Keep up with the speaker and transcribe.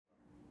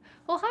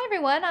Well, hi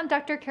everyone. I'm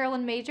Dr.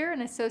 Carolyn Major,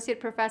 an associate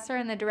professor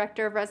and the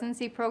director of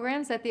residency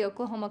programs at the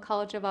Oklahoma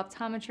College of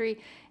Optometry.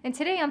 And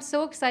today I'm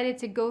so excited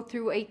to go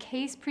through a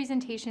case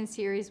presentation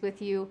series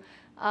with you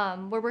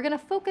where we're going to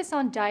focus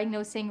on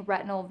diagnosing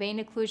retinal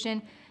vein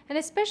occlusion and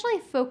especially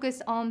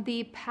focus on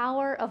the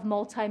power of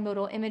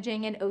multimodal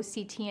imaging and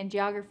OCT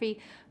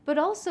angiography, but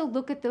also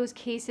look at those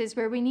cases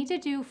where we need to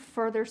do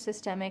further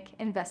systemic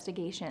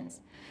investigations.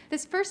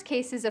 This first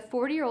case is a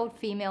 40-year-old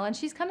female, and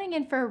she's coming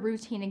in for a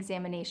routine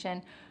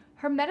examination.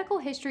 Her medical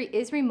history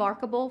is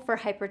remarkable for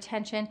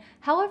hypertension.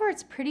 However,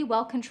 it's pretty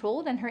well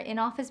controlled, and her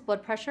in-office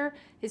blood pressure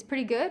is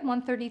pretty good,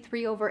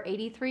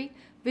 133/83.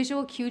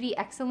 Visual acuity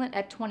excellent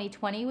at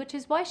 20/20, which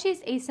is why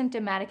she's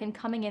asymptomatic and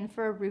coming in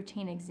for a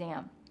routine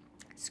exam.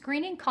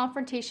 Screening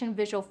confrontation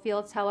visual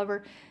fields,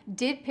 however,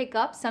 did pick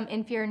up some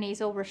inferior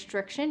nasal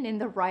restriction in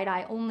the right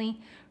eye only.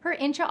 Her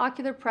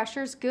intraocular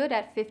pressure is good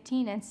at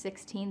 15 and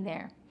 16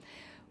 there.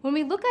 When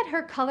we look at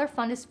her color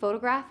fundus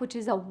photograph, which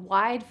is a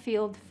wide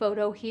field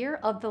photo here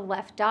of the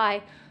left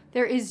eye,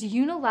 there is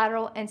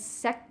unilateral and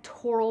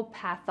sectoral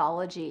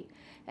pathology,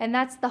 and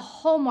that's the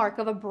hallmark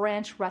of a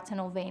branch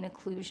retinal vein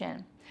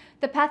occlusion.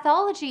 The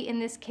pathology in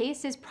this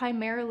case is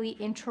primarily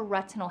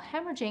intraretinal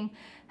hemorrhaging.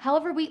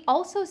 However, we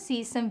also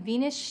see some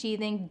venous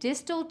sheathing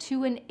distal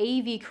to an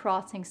AV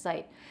crossing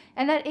site,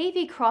 and that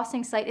AV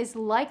crossing site is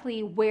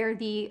likely where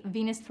the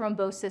venous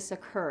thrombosis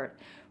occurred.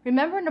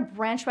 Remember, in a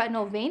branch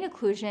retinal vein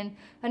occlusion,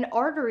 an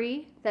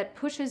artery that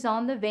pushes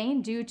on the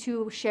vein due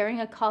to sharing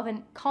a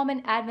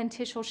common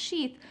adventitial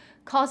sheath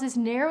causes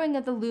narrowing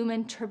of the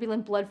lumen,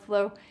 turbulent blood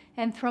flow,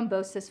 and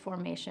thrombosis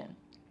formation.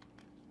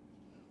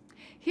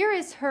 Here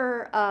is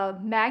her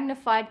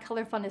magnified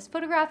color fundus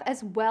photograph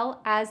as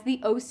well as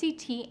the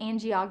OCT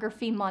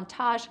angiography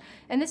montage,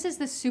 and this is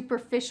the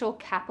superficial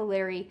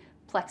capillary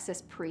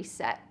plexus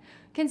preset.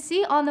 You can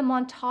see on the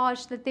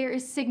montage that there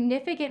is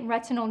significant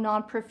retinal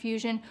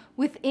non-perfusion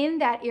within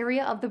that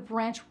area of the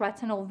branch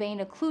retinal vein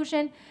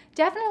occlusion,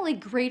 definitely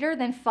greater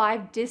than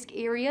 5 disc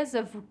areas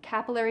of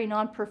capillary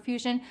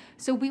non-perfusion,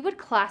 so we would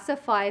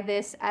classify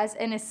this as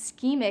an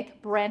ischemic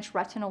branch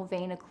retinal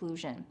vein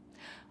occlusion.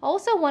 I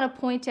also want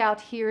to point out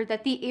here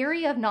that the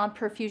area of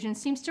non-perfusion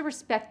seems to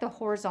respect the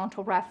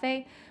horizontal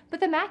raphe, but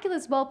the macula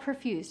is well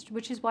perfused,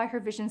 which is why her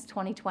vision's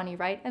 20/20,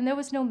 right? And there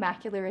was no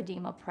macular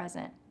edema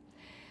present.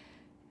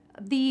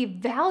 The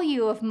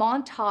value of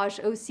montage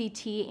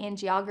OCT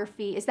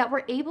angiography is that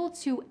we're able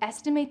to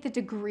estimate the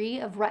degree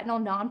of retinal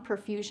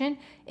non-perfusion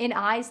in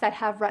eyes that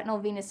have retinal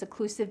venous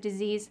occlusive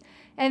disease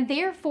and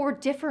therefore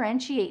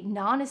differentiate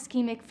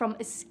non-ischemic from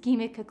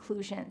ischemic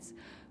occlusions.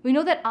 We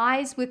know that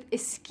eyes with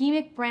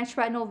ischemic branch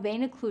retinal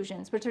vein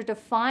occlusions, which are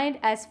defined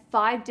as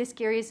 5 disc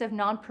areas of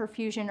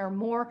non-perfusion or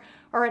more,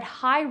 are at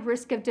high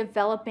risk of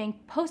developing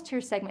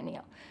posterior segment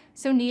neo,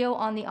 so neo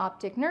on the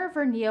optic nerve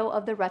or neo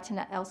of the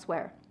retina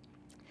elsewhere.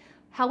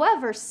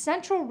 However,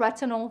 central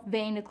retinal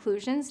vein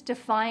occlusions,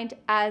 defined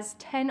as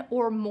 10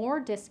 or more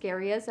disc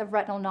areas of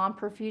retinal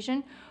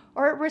non-perfusion,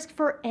 are at risk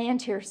for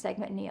anterior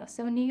segment neo,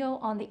 so neo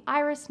on the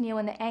iris, neo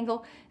in the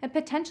angle, and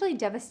potentially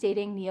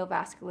devastating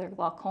neovascular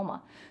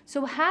glaucoma.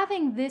 So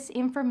having this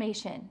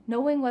information,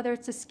 knowing whether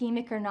it's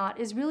ischemic or not,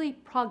 is really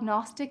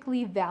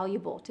prognostically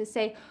valuable to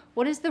say,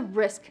 what is the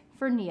risk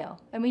for neo?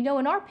 And we know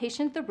in our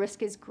patient, the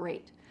risk is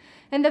great.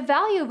 And the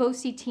value of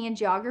OCT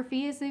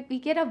angiography is that we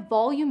get a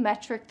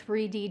volumetric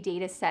 3D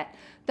data set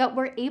that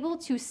we're able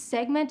to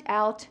segment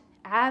out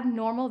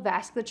abnormal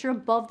vasculature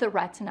above the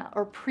retina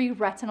or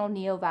pre-retinal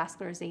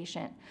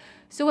neovascularization.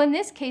 So in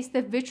this case,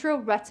 the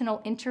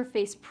vitreoretinal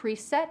interface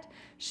preset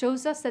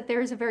shows us that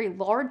there is a very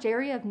large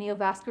area of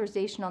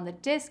neovascularization on the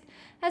disc,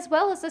 as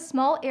well as a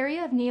small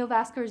area of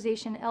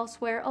neovascularization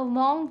elsewhere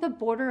along the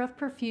border of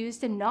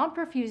perfused and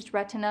non-perfused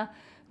retina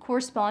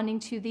corresponding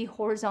to the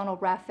horizontal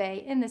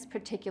raphe in this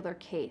particular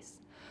case.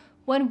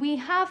 When we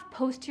have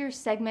posterior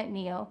segment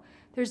neo,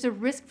 there's a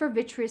risk for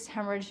vitreous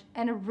hemorrhage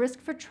and a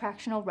risk for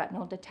tractional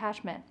retinal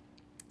detachment.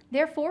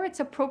 Therefore, it's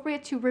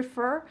appropriate to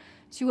refer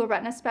to a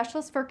retina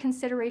specialist for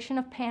consideration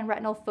of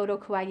panretinal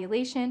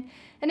photocoagulation.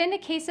 And in the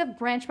case of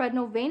branch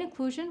retinal vein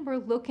occlusion, we're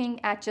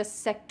looking at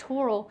just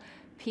sectoral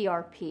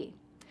PRP.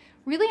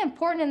 Really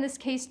important in this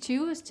case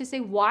too is to say,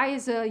 why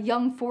is a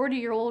young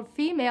 40-year-old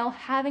female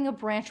having a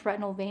branch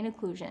retinal vein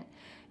occlusion?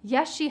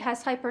 Yes, she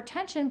has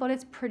hypertension, but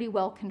it's pretty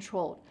well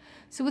controlled.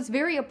 So it's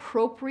very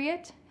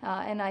appropriate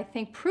and I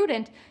think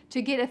prudent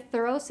to get a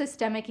thorough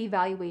systemic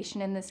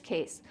evaluation in this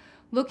case,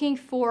 looking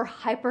for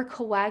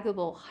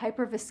hypercoagulable,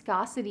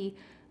 hyperviscosity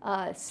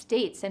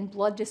states and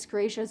blood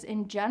dyscrasias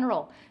in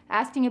general,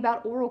 asking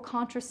about oral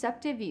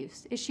contraceptive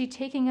use. Is she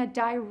taking a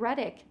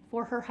diuretic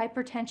for her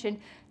hypertension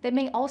that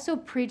may also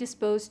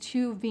predispose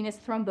to venous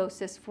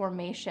thrombosis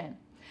formation?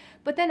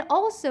 But then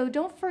also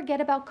don't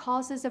forget about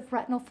causes of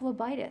retinal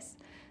phlebitis.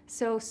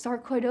 So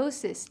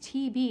sarcoidosis,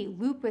 TB,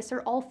 lupus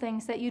are all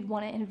things that you'd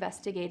want to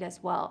investigate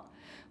as well.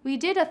 We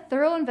did a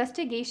thorough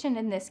investigation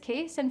in this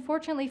case, and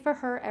fortunately for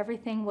her,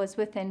 everything was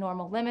within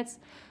normal limits.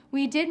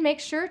 We did make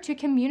sure to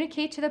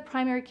communicate to the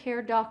primary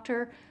care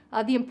doctor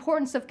the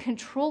importance of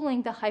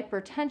controlling the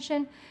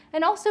hypertension,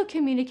 and also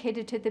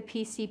communicated to the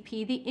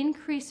PCP the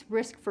increased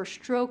risk for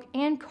stroke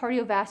and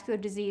cardiovascular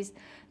disease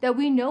that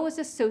we know is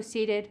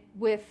associated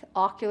with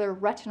ocular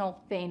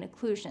retinal vein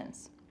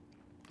occlusions.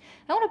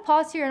 I want to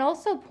pause here and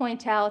also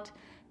point out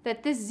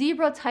that this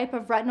zebra type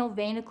of retinal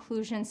vein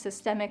occlusion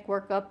systemic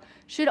workup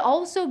should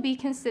also be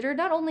considered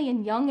not only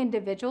in young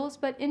individuals,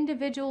 but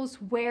individuals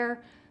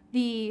where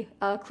the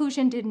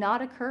occlusion did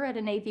not occur at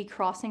an AV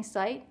crossing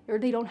site, or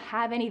they don't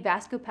have any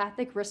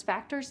vasculopathic risk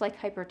factors like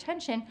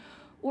hypertension,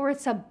 or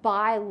it's a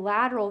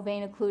bilateral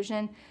vein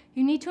occlusion.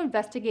 You need to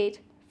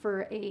investigate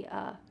for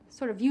a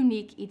sort of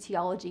unique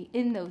etiology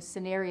in those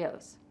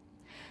scenarios.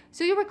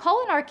 So you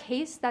recall in our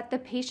case that the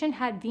patient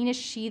had venous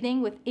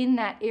sheathing within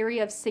that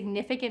area of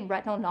significant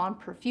retinal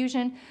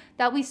non-perfusion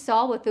that we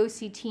saw with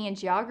OCT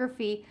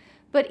angiography.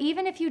 But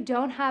even if you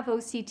don't have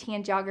OCT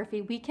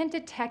angiography, we can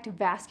detect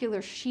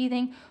vascular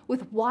sheathing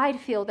with wide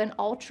field and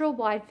ultra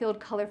wide field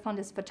color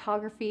fundus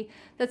photography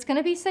that's going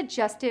to be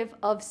suggestive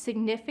of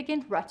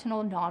significant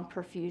retinal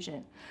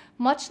non-perfusion.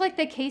 Much like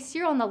the case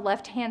here on the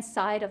left-hand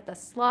side of the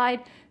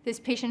slide, this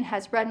patient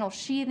has retinal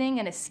sheathing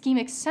and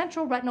ischemic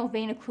central retinal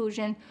vein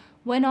occlusion,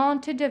 went on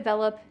to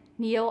develop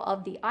neo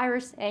of the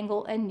iris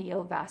angle and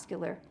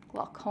neovascular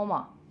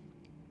glaucoma.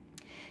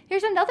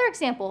 Here's another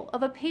example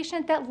of a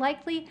patient that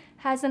likely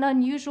has an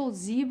unusual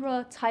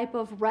zebra type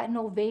of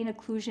retinal vein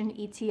occlusion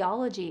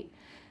etiology.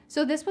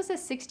 So this was a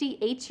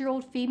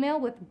 68-year-old female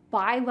with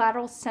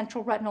bilateral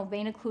central retinal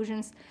vein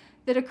occlusions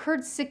that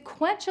occurred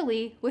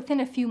sequentially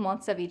within a few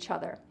months of each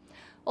other.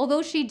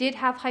 Although she did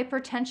have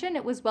hypertension,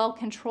 it was well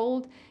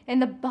controlled,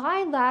 and the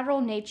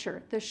bilateral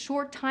nature, the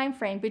short time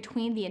frame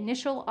between the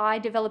initial eye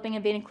developing a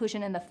vein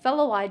occlusion and the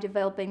fellow eye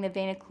developing the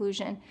vein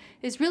occlusion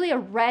is really a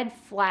red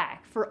flag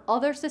for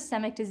other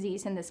systemic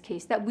disease in this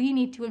case that we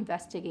need to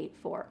investigate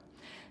for.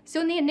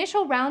 So in the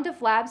initial round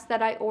of labs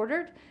that I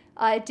ordered,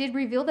 it did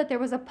reveal that there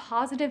was a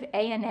positive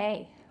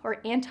ANA, or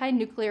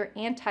anti-nuclear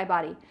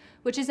antibody,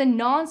 which is a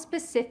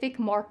non-specific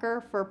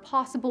marker for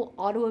possible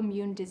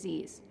autoimmune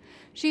disease.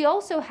 She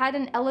also had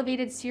an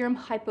elevated serum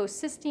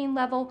hypocysteine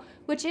level,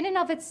 which in and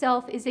of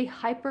itself is a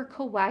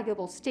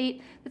hypercoagulable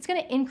state that's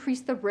going to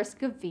increase the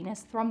risk of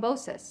venous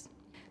thrombosis.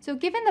 So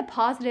given the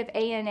positive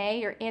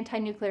ANA, or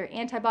anti-nuclear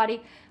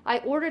antibody, I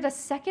ordered a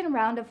second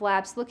round of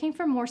labs looking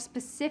for more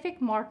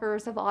specific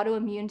markers of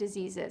autoimmune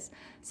diseases,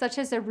 such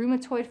as a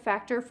rheumatoid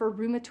factor for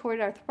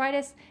rheumatoid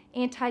arthritis,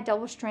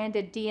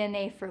 anti-double-stranded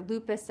DNA for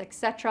lupus,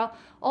 etc.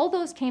 All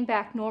those came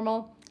back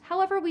normal.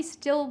 However, we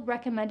still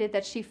recommended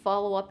that she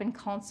follow up and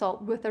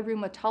consult with a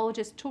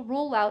rheumatologist to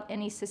rule out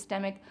any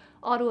systemic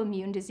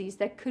autoimmune disease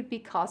that could be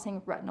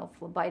causing retinal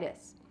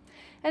phlebitis.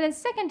 And then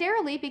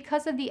secondarily,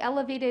 because of the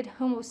elevated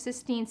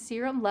homocysteine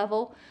serum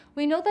level,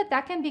 we know that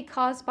that can be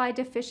caused by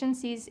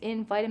deficiencies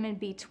in vitamin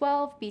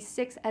B12,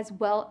 B6, as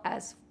well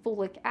as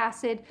folic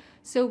acid.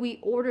 So we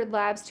ordered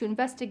labs to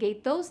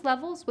investigate those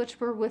levels, which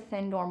were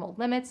within normal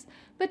limits,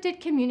 but did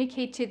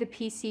communicate to the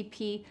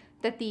PCP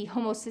that the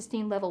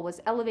homocysteine level was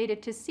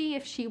elevated to see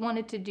if she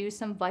wanted to do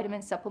some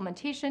vitamin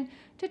supplementation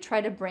to try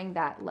to bring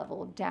that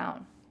level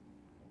down.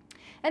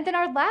 And then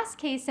our last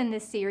case in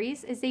this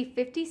series is a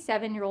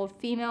 57-year-old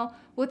female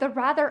with a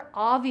rather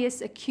obvious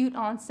acute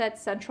onset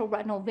central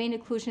retinal vein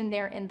occlusion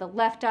there in the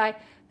left eye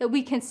that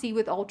we can see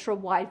with ultra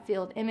wide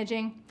field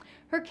imaging.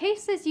 Her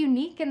case is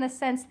unique in the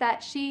sense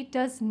that she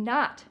does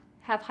not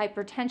have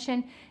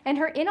hypertension and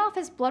her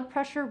in-office blood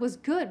pressure was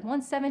good,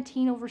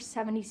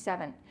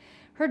 117/77.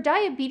 Her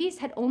diabetes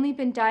had only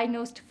been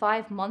diagnosed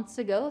 5 months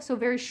ago, so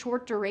very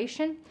short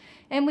duration,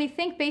 and we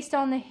think based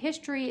on the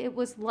history it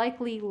was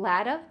likely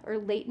LADA, or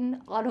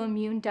latent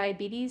autoimmune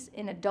diabetes,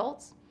 in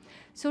adults.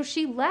 So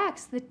she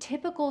lacks the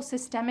typical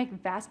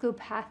systemic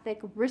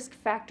vasculopathic risk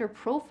factor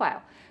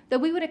profile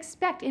that we would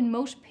expect in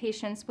most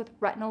patients with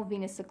retinal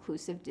venous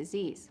occlusive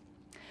disease.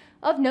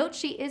 Of note,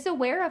 she is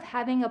aware of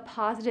having a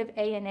positive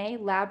ANA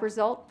lab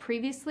result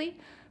previously,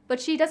 but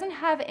she doesn't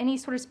have any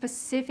sort of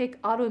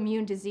specific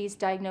autoimmune disease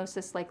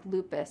diagnosis like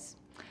lupus.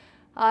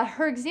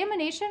 Her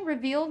examination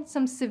revealed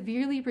some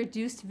severely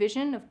reduced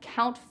vision of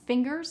count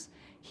fingers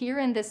here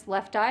in this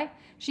left eye.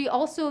 She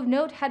also, of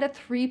note, had a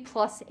 3+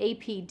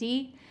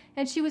 APD,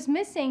 and she was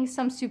missing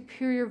some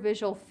superior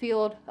visual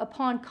field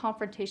upon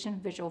confrontation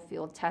visual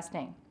field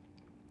testing.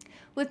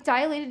 With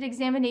dilated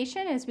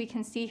examination, as we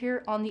can see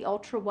here on the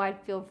ultra-wide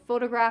field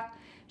photograph,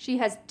 she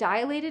has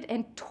dilated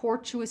and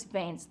tortuous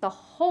veins, the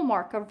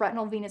hallmark of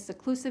retinal venous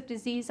occlusive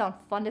disease on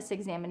fundus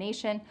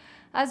examination,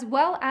 as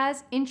well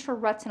as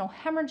intraretinal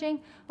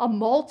hemorrhaging, a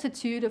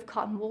multitude of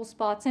cotton wool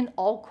spots in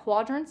all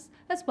quadrants,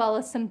 as well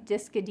as some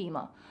disc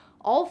edema.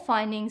 All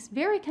findings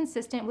very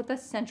consistent with a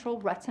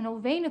central retinal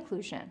vein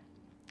occlusion.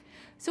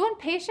 So in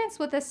patients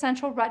with a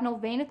central retinal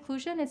vein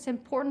occlusion, it's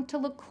important to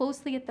look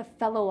closely at the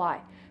fellow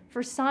eye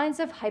for signs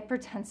of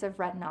hypertensive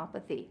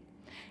retinopathy.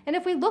 And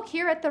if we look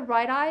here at the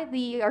right eye,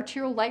 the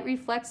arterial light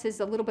reflex is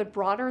a little bit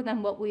broader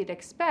than what we'd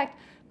expect,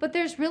 but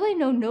there's really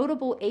no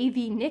notable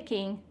AV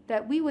nicking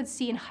that we would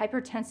see in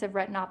hypertensive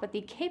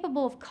retinopathy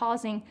capable of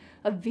causing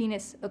a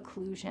venous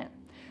occlusion.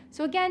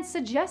 So again,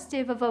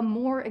 suggestive of a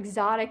more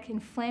exotic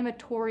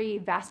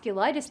inflammatory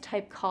vasculitis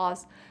type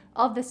cause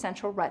of the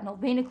central retinal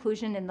vein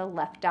occlusion in the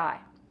left eye.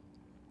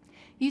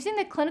 Using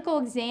the clinical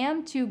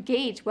exam to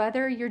gauge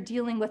whether you're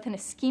dealing with an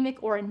ischemic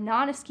or a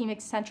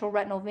non-ischemic central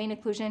retinal vein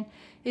occlusion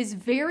is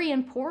very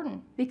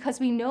important, because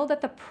we know that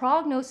the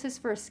prognosis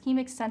for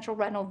ischemic central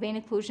retinal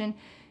vein occlusion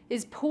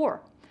is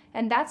poor.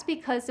 And that's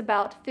because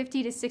about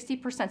 50 to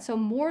 60%, so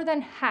more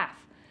than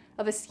half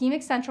of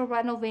ischemic central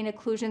retinal vein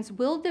occlusions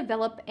will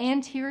develop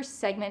anterior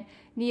segment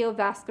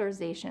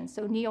neovascularization,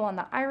 so neo on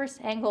the iris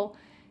angle,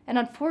 and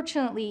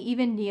unfortunately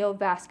even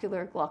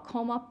neovascular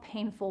glaucoma,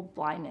 painful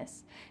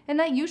blindness. And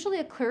that usually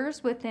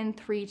occurs within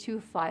 3 to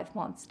 5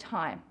 months'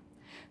 time.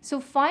 So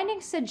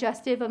findings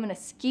suggestive of an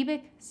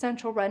ischemic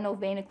central retinal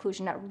vein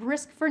occlusion at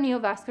risk for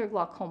neovascular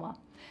glaucoma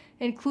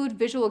include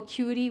visual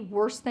acuity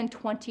worse than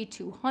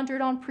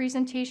 20/200 on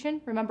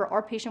presentation. Remember,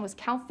 our patient was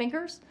count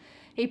fingers.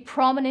 A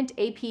prominent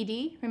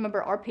APD.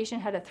 Remember, our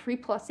patient had a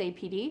 3+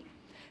 APD.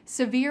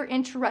 Severe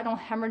intraretinal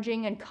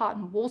hemorrhaging and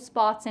cotton wool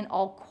spots in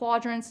all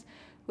quadrants,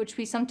 which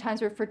we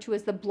sometimes refer to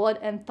as the blood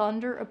and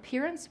thunder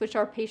appearance, which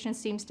our patient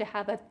seems to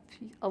have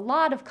a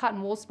lot of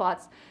cotton wool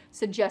spots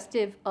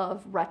suggestive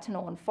of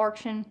retinal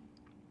infarction.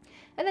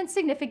 And then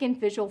significant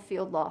visual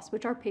field loss,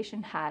 which our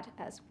patient had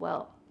as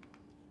well.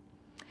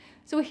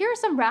 So here are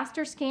some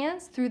raster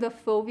scans through the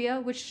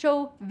fovea, which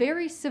show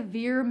very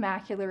severe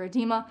macular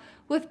edema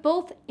with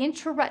both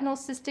intraretinal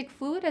cystic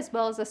fluid as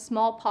well as a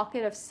small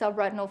pocket of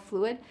subretinal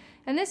fluid.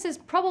 And this is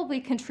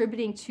probably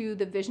contributing to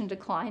the vision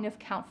decline of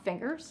count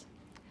fingers.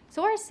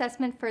 So our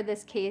assessment for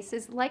this case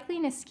is likely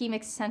an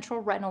ischemic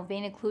central retinal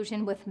vein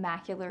occlusion with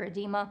macular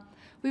edema.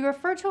 We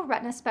refer to a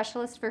retina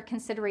specialist for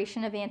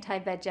consideration of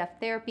anti-VEGF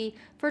therapy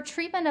for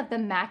treatment of the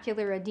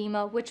macular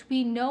edema, which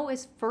we know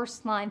is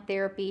first-line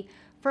therapy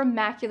for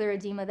macular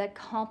edema that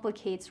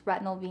complicates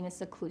retinal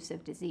venous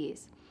occlusive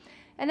disease.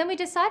 And then we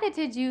decided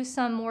to do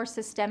some more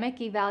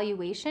systemic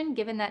evaluation,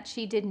 given that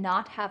she did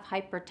not have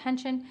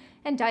hypertension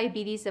and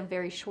diabetes of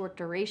very short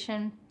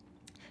duration.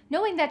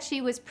 Knowing that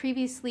she was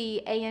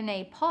previously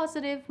ANA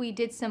positive, we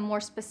did some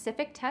more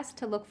specific tests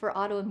to look for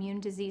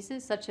autoimmune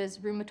diseases such as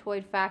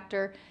rheumatoid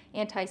factor,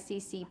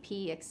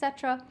 anti-CCP,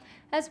 etc.,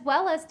 as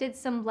well as did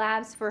some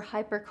labs for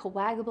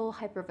hypercoagulable,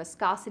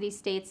 hyperviscosity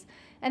states,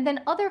 and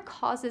then other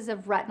causes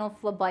of retinal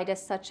phlebitis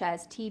such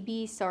as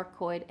TB,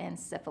 sarcoid, and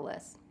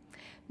syphilis.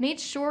 Made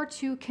sure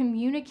to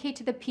communicate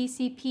to the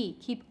PCP,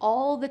 keep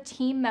all the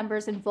team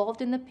members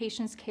involved in the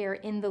patient's care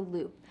in the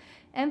loop,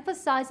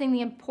 emphasizing the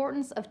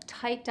importance of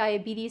tight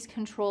diabetes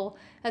control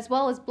as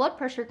well as blood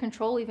pressure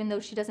control, even though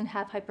she doesn't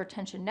have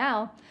hypertension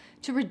now,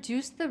 to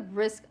reduce the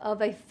risk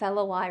of a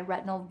fellow eye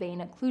retinal vein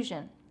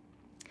occlusion.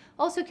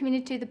 Also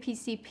communicated to the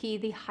PCP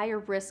the higher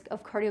risk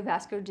of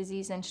cardiovascular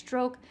disease and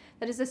stroke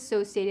that is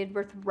associated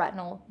with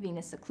retinal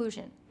venous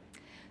occlusion.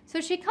 So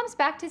she comes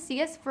back to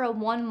see us for a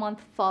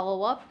 1-month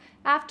follow-up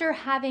after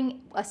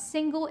having a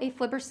single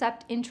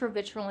aflibercept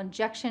intravitreal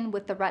injection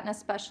with the retina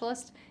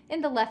specialist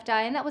in the left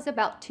eye, and that was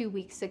about 2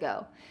 weeks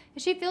ago.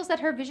 And she feels that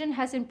her vision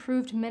has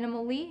improved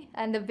minimally,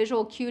 and the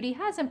visual acuity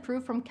has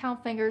improved from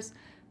count fingers,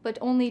 but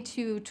only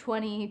to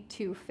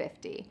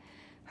 20/50.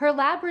 Her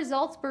lab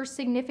results were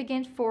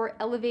significant for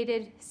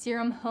elevated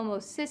serum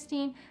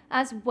homocysteine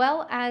as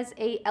well as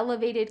a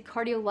elevated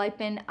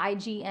cardiolipin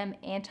IgM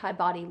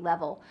antibody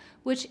level,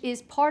 which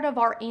is part of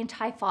our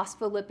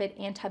antiphospholipid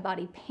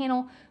antibody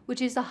panel,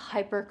 which is a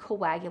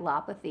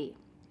hypercoagulopathy.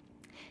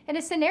 In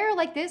a scenario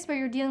like this where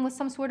you're dealing with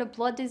some sort of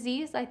blood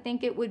disease, I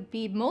think it would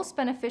be most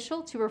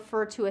beneficial to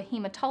refer to a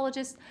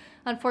hematologist.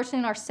 Unfortunately,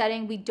 in our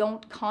setting, we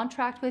don't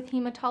contract with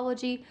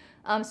hematology,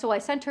 so I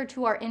sent her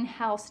to our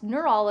in-house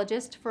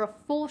neurologist for a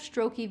full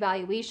stroke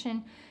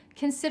evaluation,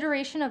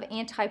 consideration of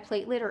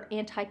antiplatelet or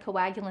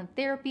anticoagulant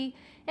therapy,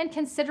 and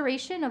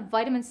consideration of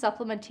vitamin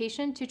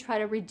supplementation to try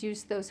to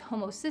reduce those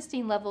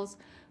homocysteine levels,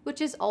 which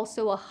is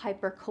also a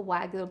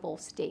hypercoagulable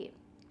state.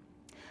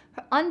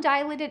 Her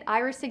undilated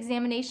iris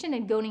examination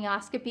and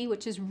gonioscopy,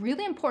 which is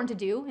really important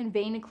to do in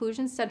vein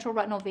occlusions, central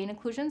retinal vein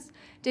occlusions,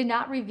 did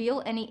not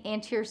reveal any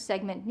anterior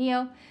segment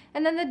neo.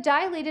 And then the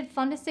dilated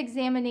fundus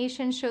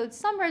examination showed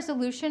some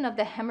resolution of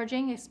the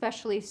hemorrhaging,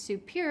 especially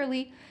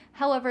superiorly.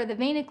 However, the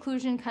vein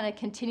occlusion kind of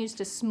continues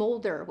to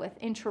smolder with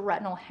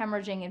intraretinal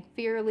hemorrhaging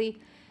inferiorly.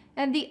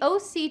 And the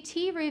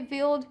OCT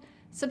revealed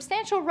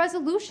substantial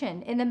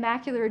resolution in the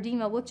macular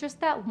edema with just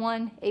that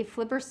one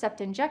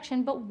aflibercept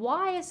injection. But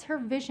why is her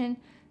vision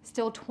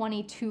still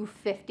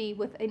 20/50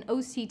 with an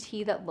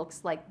OCT that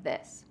looks like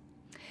this?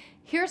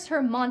 Here's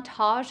her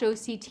montage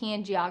OCT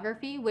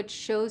angiography, which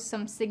shows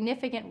some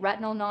significant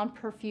retinal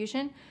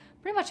non-perfusion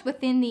pretty much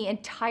within the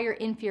entire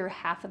inferior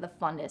half of the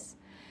fundus.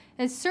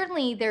 And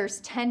certainly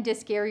there's 10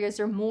 disc areas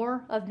or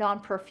more of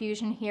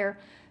non-perfusion here.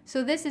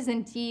 So this is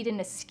indeed an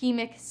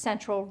ischemic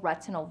central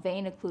retinal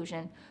vein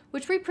occlusion,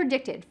 which we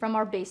predicted from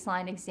our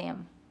baseline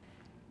exam.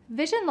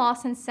 Vision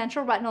loss in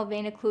central retinal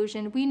vein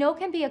occlusion we know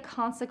can be a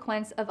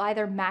consequence of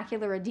either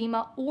macular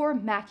edema or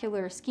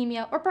macular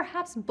ischemia, or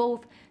perhaps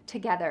both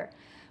together.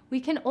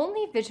 We can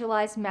only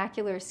visualize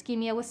macular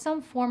ischemia with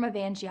some form of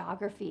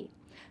angiography.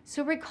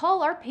 So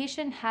recall our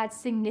patient had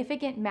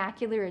significant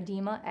macular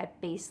edema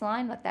at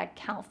baseline with that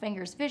count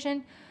fingers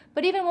vision,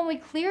 but even when we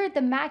cleared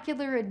the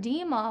macular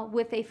edema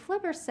with a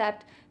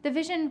aflibercept, the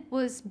vision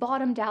was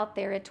bottomed out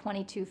there at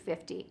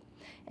 2250.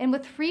 And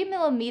with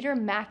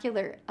 3mm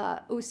macular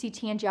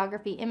OCT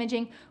angiography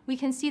imaging, we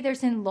can see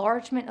there's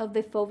enlargement of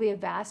the fovea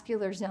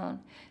vascular zone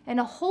and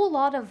a whole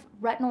lot of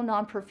retinal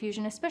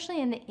non-perfusion,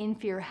 especially in the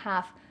inferior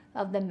half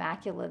of the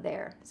macula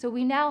there. So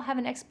we now have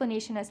an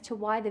explanation as to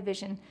why the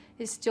vision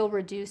is still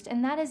reduced,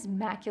 and that is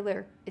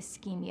macular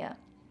ischemia.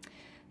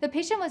 The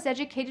patient was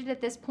educated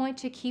at this point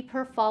to keep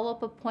her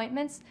follow-up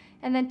appointments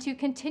and then to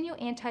continue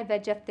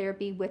anti-VEGF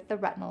therapy with the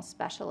retinal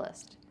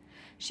specialist.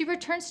 She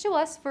returns to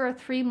us for a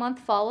 3-month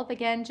follow-up,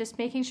 again, just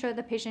making sure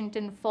the patient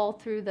didn't fall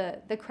through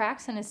the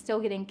cracks and is still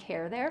getting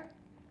care there,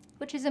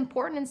 which is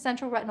important in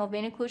central retinal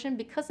vein occlusion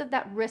because of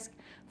that risk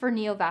for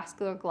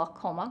neovascular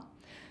glaucoma.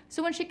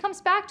 So when she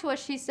comes back to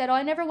us, she said,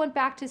 I never went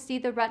back to see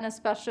the retina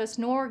specialist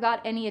nor got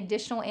any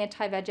additional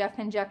anti-VEGF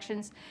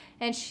injections.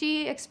 And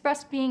she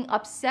expressed being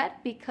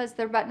upset because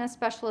the retina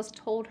specialist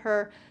told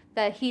her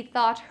that he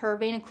thought her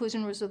vein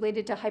occlusion was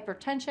related to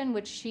hypertension,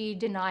 which she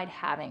denied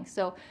having.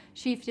 So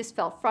she just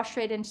felt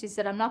frustrated and she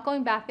said, I'm not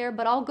going back there,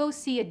 but I'll go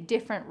see a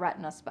different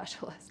retina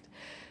specialist.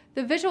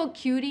 The visual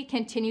acuity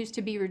continues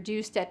to be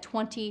reduced at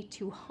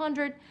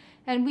 20/200,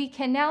 and we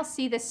can now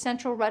see the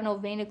central retinal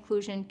vein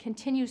occlusion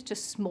continues to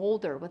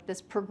smolder with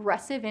this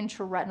progressive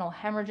intraretinal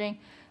hemorrhaging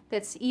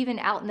that's even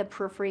out in the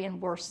periphery and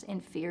worse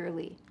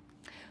inferiorly.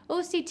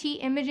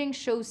 OCT imaging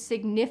shows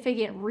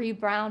significant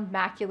rebound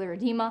macular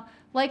edema,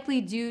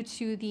 likely due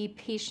to the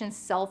patient's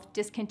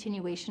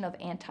self-discontinuation of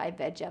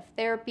anti-VEGF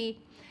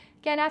therapy.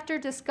 Again, after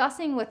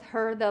discussing with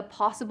her the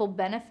possible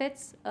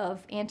benefits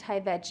of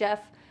anti-VEGF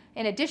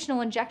and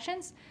additional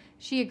injections,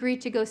 she agreed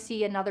to go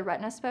see another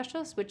retina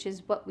specialist, which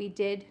is what we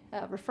did,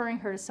 referring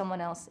her to someone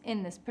else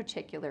in this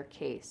particular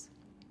case.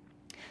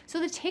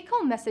 So the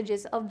take-home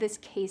messages of this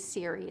case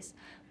series: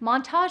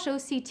 montage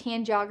OCT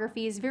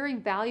angiography is very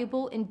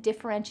valuable in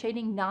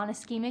differentiating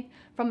non-ischemic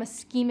from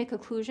ischemic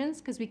occlusions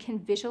because we can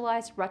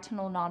visualize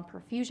retinal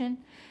non-perfusion.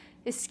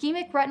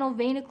 Ischemic retinal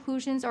vein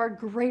occlusions are a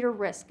greater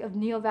risk of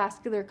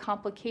neovascular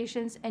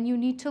complications, and you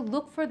need to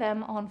look for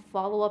them on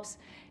follow-ups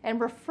and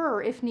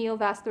refer if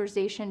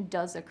neovascularization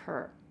does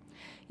occur.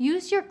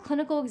 Use your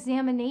clinical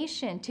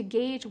examination to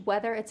gauge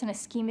whether it's an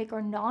ischemic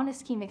or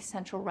non-ischemic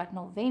central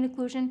retinal vein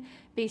occlusion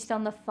based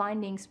on the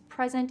findings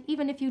present,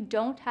 even if you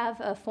don't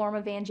have a form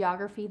of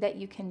angiography that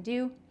you can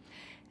do.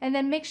 And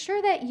then make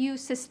sure that you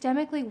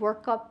systemically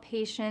work up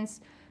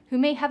patients who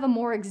may have a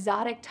more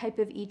exotic type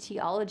of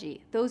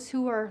etiology. Those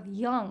who are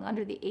young,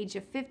 under the age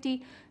of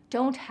 50,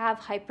 don't have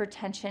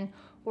hypertension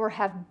or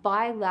have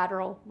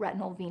bilateral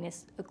retinal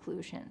venous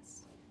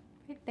occlusions.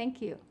 Okay,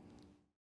 thank you.